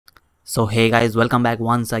So hey guys, welcome back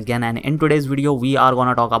once again, and in today's video we are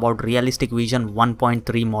gonna talk about Realistic Vision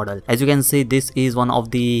 1.3 model. As you can see, this is one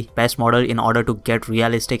of the best model in order to get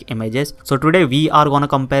realistic images. So today we are gonna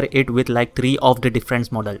compare it with like three of the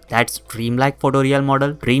different model. That's Dreamlike Photoreal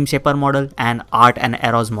model, DreamShaper model, and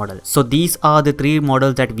ArtEros model. So these are the three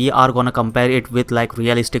models that we are gonna compare it with like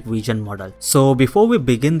Realistic Vision model. So before we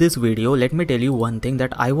begin this video, let me tell you one thing,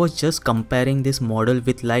 that I was just comparing this model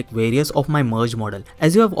with like various of my merge model.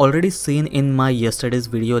 As you have already seen in my yesterday's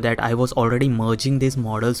video that I was already merging these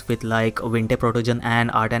models with like Vintage Protogen and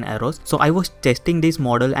ArtEros. So I was testing this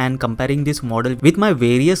model and comparing this model with my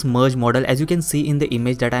various merge model. As you can see in the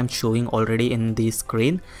image that I'm showing already in the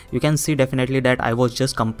screen, you can see definitely that I was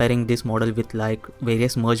just comparing this model with like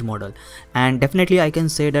various merge model, and definitely I can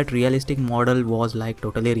say that realistic model was like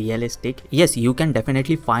totally realistic. Yes, you can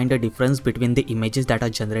definitely find a difference between the images that are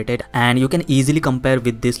generated, and you can easily compare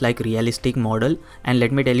with this like realistic model, and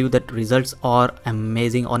let me tell you that results are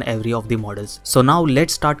amazing on every of the models. So now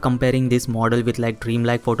let's start comparing this model with like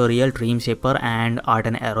Dreamlike Photoreal, DreamShaper, and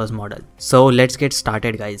ArtEros model. So let's get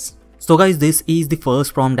started, guys. So guys, this is the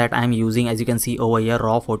first prompt that I'm using. As you can see over here,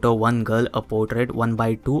 raw photo, one girl, a portrait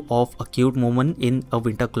 1:2 of a cute woman in a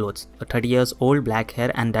winter clothes, 30 years old, black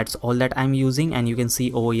hair, and that's all that I'm using. And you can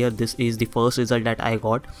see over here, this is the first result that I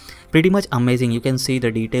got. Pretty much amazing. You can see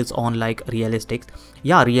the details on like realistic.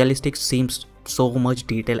 Yeah, realistic seems so much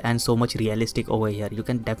detail and so much realistic over here, you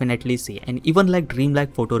can definitely see. And even like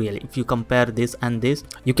Dreamlike Photoreal, if you compare this and this,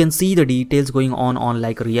 you can see the details going on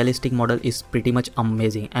like realistic model is pretty much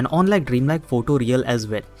amazing. And on like Dreamlike Photoreal as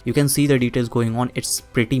well, you can see the details going on, it's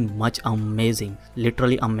pretty much amazing,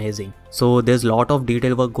 literally amazing. So there's a lot of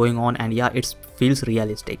detail work going on, and yeah, it feels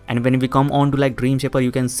realistic. And when we come on to like DreamShaper,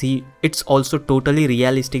 you can see it's also totally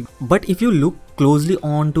realistic. But if you look closely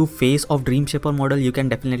on to face of DreamShaper model, you can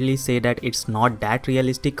definitely say that it's not that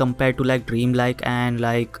realistic compared to like Dreamlike and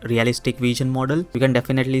like Realistic Vision model. You can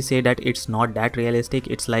definitely say that it's not that realistic.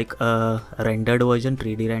 It's like a rendered version,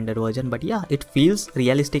 3D rendered version, but yeah, it feels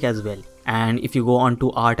realistic as well. And if you go on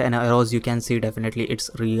to ArtEros, you can see definitely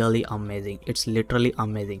it's really amazing. It's literally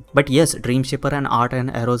amazing. But yes, DreamShaper and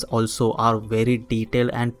ArtEros also are very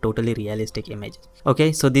detailed and totally realistic images.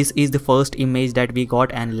 Okay, so this is the first image that we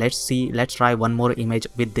got, and let's try one more image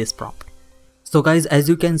with this prompt. So guys, as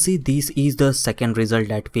you can see, this is the second result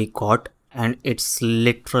that we got, and it's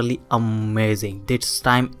literally amazing. This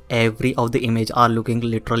time every of the image are looking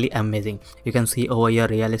literally amazing. You can see over here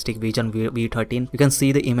Realistic Vision V13, you can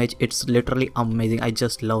see the image, it's literally amazing. I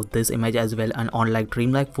just love this image as well, and on like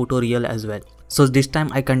Dreamlike Photoreal as well. So this time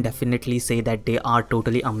I can definitely say that they are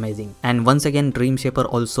totally amazing. And once again, DreamShaper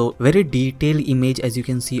also very detailed image, as you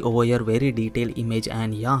can see over here, very detailed image,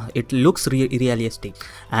 and yeah, it looks realistic.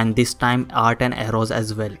 And this time ArtEros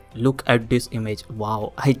as well. Look at this image.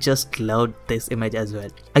 Wow, I just loved this image as well.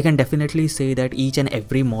 I can definitely say that each and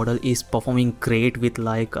every model is performing great with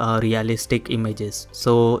like realistic images.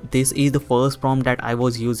 So this is the first prompt that I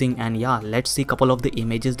was using, and yeah, let's see couple of the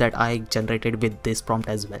images that I generated with this prompt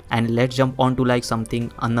as well. And let's jump on to like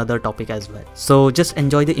another topic as well. So just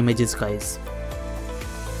enjoy the images, guys.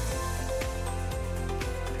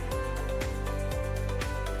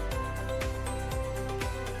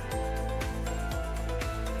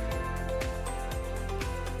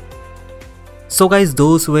 So guys,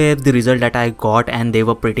 those were the result that I got, and they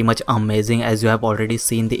were pretty much amazing, as you have already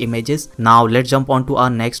seen the images. Now let's jump on to our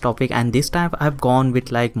next topic, and this time I've gone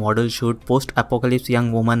with like model shoot post-apocalypse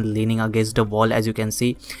young woman leaning against the wall, as you can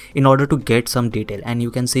see, in order to get some detail. And you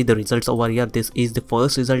can see the results over here. This is the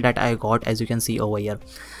first result that I got, as you can see over here.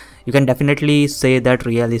 You can definitely say that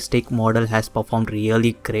realistic model has performed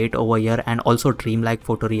really great over here, and also Dreamlike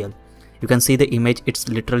Photoreal. You can see the image, it's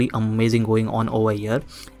literally amazing going on over here.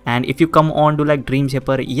 And if you come on to like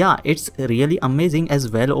DreamShaper, yeah, it's really amazing as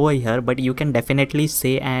well over here. But you can definitely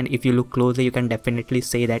say, and if you look closely, you can definitely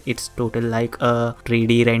say that it's total like a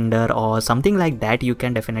 3D render or something like that. You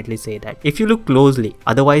can definitely say that if you look closely.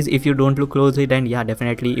 Otherwise, if you don't look closely, then yeah,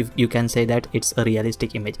 definitely if you can say that it's a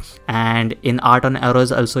realistic image. And in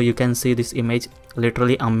ArtEros also, you can see this image,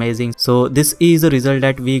 literally amazing. So this is the result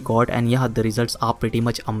that we got, and yeah, the results are pretty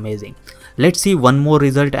much amazing. Let's see one more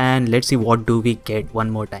result, and let's see what do we get one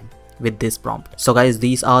more time with this prompt. So guys,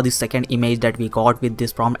 these are the second image that we got with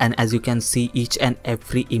this prompt, and as you can see, each and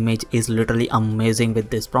every image is literally amazing with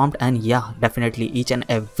this prompt. And yeah, definitely each and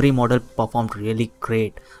every model performed really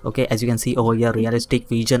great. Okay, as you can see over here, Realistic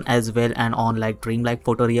Vision as well, and on like Dreamlike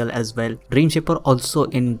Photoreal as well. DreamShaper also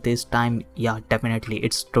in this time, yeah, definitely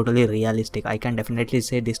it's totally realistic. I can definitely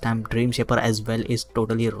say this time DreamShaper as well is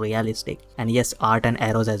totally realistic. And yes,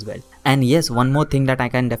 ArtEros as well. And yes, one more thing that I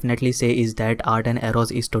can definitely say is that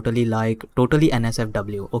ArtEros is totally like totally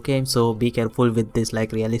NSFW. Okay, so be careful with this,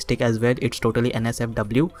 like realistic as well, it's totally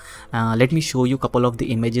NSFW. Let me show you couple of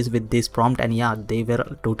the images with this prompt, and yeah, they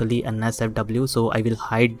were totally NSFW, so I will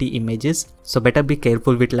hide the images, so better be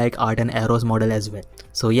careful with like ArtEros model as well.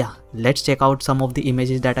 So yeah, let's check out some of the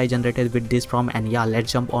images that I generated with this prompt, and yeah,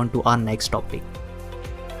 let's jump on to our next topic.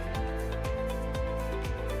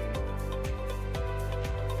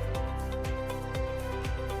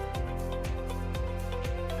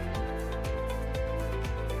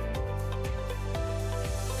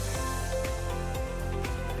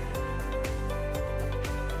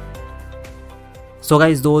 So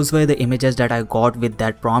guys, those were the images that I got with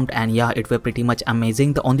that prompt, and yeah, it were pretty much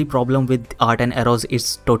amazing. The only problem with ArtEros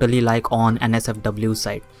is totally like on NSFW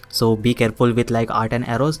side, so be careful with like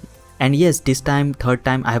ArtEros. And yes, this time, third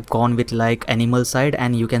time, I have gone with like animal side,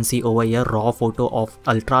 and you can see over here raw photo of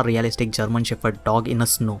ultra realistic German Shepherd dog in a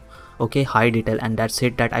snow. Okay, high detail, and that's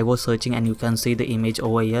it that I was searching, and you can see the image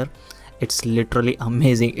over here. It's literally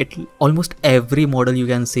amazing. It almost every model you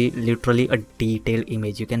can see literally a detailed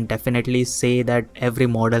image. You can definitely say that every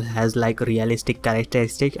model has like realistic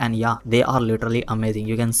characteristics, and yeah, they are literally amazing.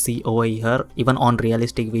 You can see over here, even on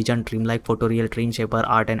Realistic Vision, Dreamlike Photoreal, DreamShaper,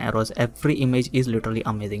 ArtEros, every image is literally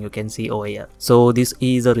amazing. You can see over here. So this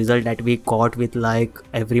is a result that we got with like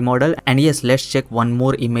every model. And yes, let's check one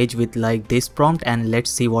more image with like this prompt, and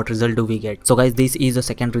let's see what result do we get. So guys, this is the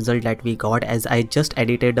second result that we got, as I just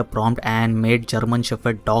edited the prompt and made German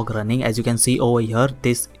Shepherd dog running. As you can see over here,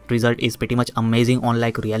 this result is pretty much amazing on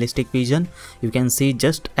like Realistic Vision. You can see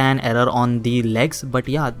just an error on the legs, but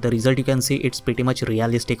yeah, the result you can see it's pretty much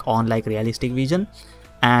realistic on like Realistic Vision,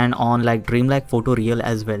 and on like Dreamlike Photoreal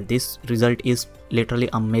as well. This result is literally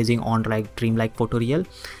amazing on like Dreamlike Photoreal.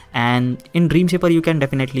 And in DreamShaper, you can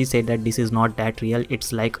definitely say that this is not that real.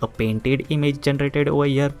 It's like a painted image generated over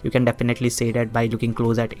here. You can definitely say that by looking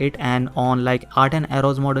close at it. And on like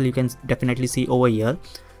ArtEros model, you can definitely see over here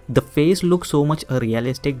the face looks so much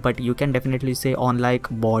realistic, but you can definitely say on like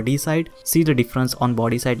body side, see the difference. On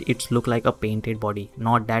body side, it's look like a painted body,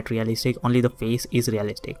 not that realistic, only the face is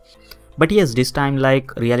realistic. But yes, this time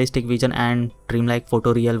like Realistic Vision and Dreamlike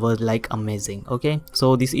Photoreal was like amazing. Okay,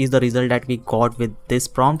 so this is the result that we got with this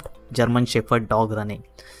prompt, German Shepherd dog running.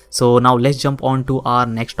 So now let's jump on to our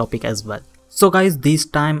next topic as well. So guys, this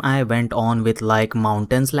time I went on with like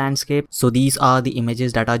mountains landscape. So these are the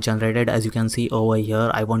images that are generated. As you can see over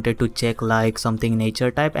here, I wanted to check like something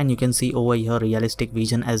nature type, and you can see over here Realistic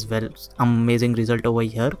Vision as well, amazing result over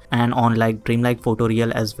here, and on like Dreamlike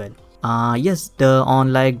Photoreal as well. Yes,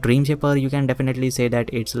 on like DreamShaper, you can definitely say that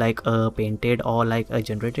it's like a painted or like a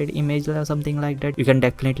generated image or something like that. You can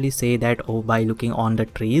definitely say that by looking on the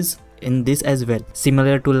trees. In this as well,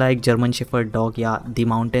 similar to like German Shepherd dog, yeah, the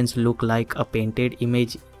mountains look like a painted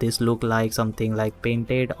image. This look like something like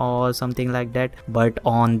painted or something like that, but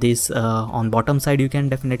on this on bottom side, you can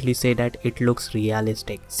definitely say that it looks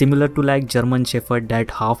realistic, similar to like German Shepherd, that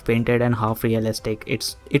half painted and half realistic.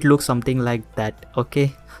 It looks something like that.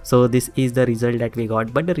 Okay, so this is the result that we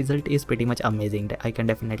got, but the result is pretty much amazing, I can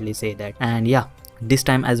definitely say that. And yeah, this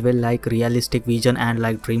time as well, like Realistic Vision and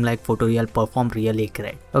like Dreamlike Photoreal performed really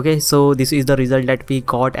great. Okay, so this is the result that we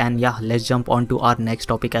got, and yeah, let's jump on to our next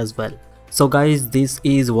topic as well. So guys, this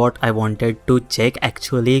is what I wanted to check,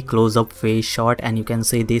 actually close-up face shot, and you can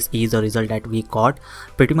see this is the result that we got.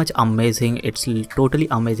 Pretty much amazing. It's totally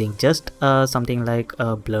amazing. Just something like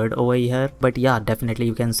blurred over here, but yeah, definitely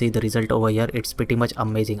you can see the result over here. It's pretty much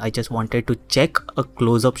amazing. I just wanted to check a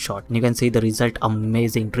close-up shot, and you can see the result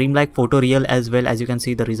amazing. Dreamlike Photoreal as well, as you can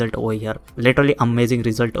see the result over here. Literally amazing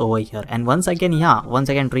result over here. And once again, yeah,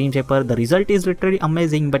 DreamShaper, the result is literally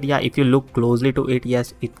amazing. But yeah, if you look closely to it,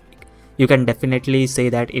 yes, you can definitely say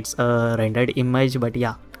that it's a rendered image, but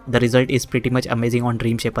yeah, the result is pretty much amazing on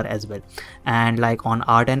DreamShaper as well. And like on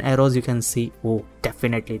ArtEros, you can see, oh,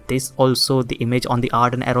 definitely this also the image on the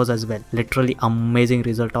ArtEros as well. Literally amazing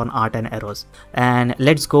result on ArtEros. And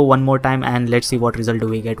let's go one more time and let's see what result do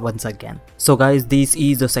we get once again. So guys, this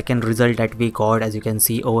is the second result that we got. As you can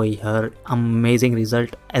see over here, amazing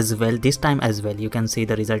result as well. This time as well, you can see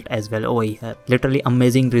the result as well over here. Literally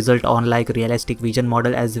amazing result on like Realistic Vision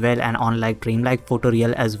model as well, and on like Dreamlike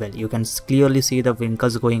Photoreal as well. You can clearly see the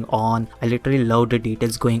wrinkles going on. I literally love the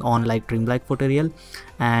details going on like Dreamlike Photoreal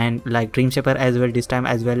and like DreamShaper as well. This time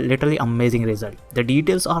as well, literally amazing result. The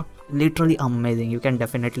details are literally amazing. You can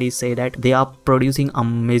definitely say that they are producing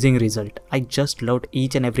amazing result. I just loved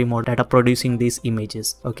each and every model that are producing these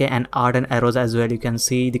images. Okay, and ArtEros as well. You can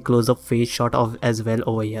see the close-up face shot of as well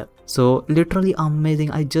over here. So literally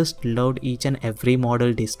amazing. I just loved each and every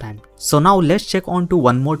model this time. So now let's check on to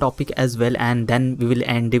one more topic as well, and then we will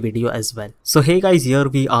end the video as well. So hey guys, here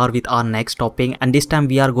we are with our next topic, and this time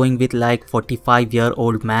we are going with like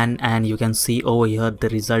 45-year-old man, and you can see over here the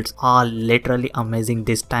results are literally amazing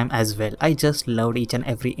this time as well. I just loved each and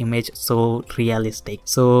every image, so realistic.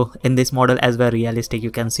 So in this model as well, realistic, you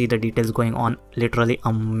can see the details going on, literally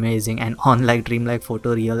amazing, and on like Dreamlike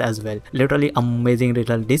photo real as well, literally amazing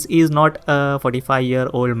result. This is not a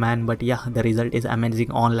 45-year-old man, but yeah, the result is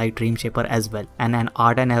amazing on like DreamShaper as well. And an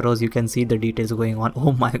ArtEros, you can see the details going on.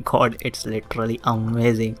 Oh my god, it's literally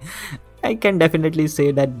amazing. I can definitely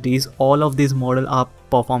say that all of these models are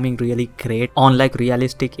performing really great on like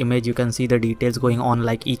realistic image. You can see the details going on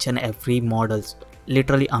like each and every models,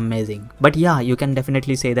 literally amazing. But yeah, you can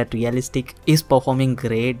definitely say that realistic is performing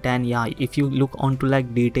great. And yeah, if you look onto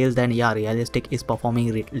like details, then yeah, realistic is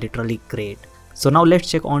performing literally great. So now let's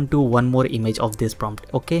check on to one more image of this prompt.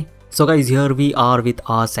 Okay, so guys, here we are with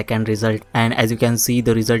our second result, and as you can see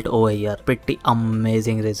the result over here, pretty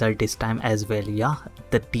amazing result this time as well. Yeah,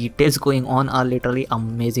 the details going on are literally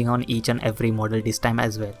amazing on each and every model this time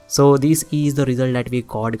as well. So this is the result that we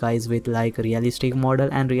got guys with like realistic model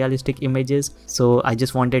and realistic images. So I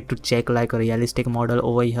just wanted to check like a realistic model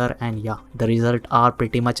over here, and yeah, the results are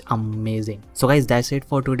pretty much amazing. So guys, that's it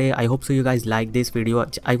for today. I hope so you guys like this video.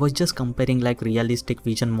 I was just comparing like realistic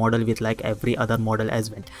vision model with like every other model as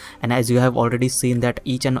well, and as you have already seen that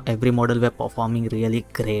each and every model were performing really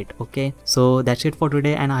great. Okay, so that's it for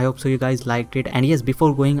today, and I hope so you guys liked it. And yes,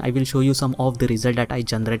 before going, I will show you some of the result that I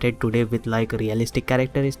generated today with like realistic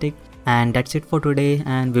characteristic. And that's it for today,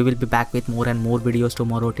 and we will be back with more and more videos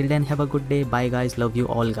tomorrow. Till then, have a good day. Bye guys, love you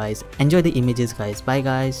all guys, enjoy the images guys. Bye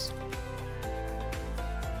guys.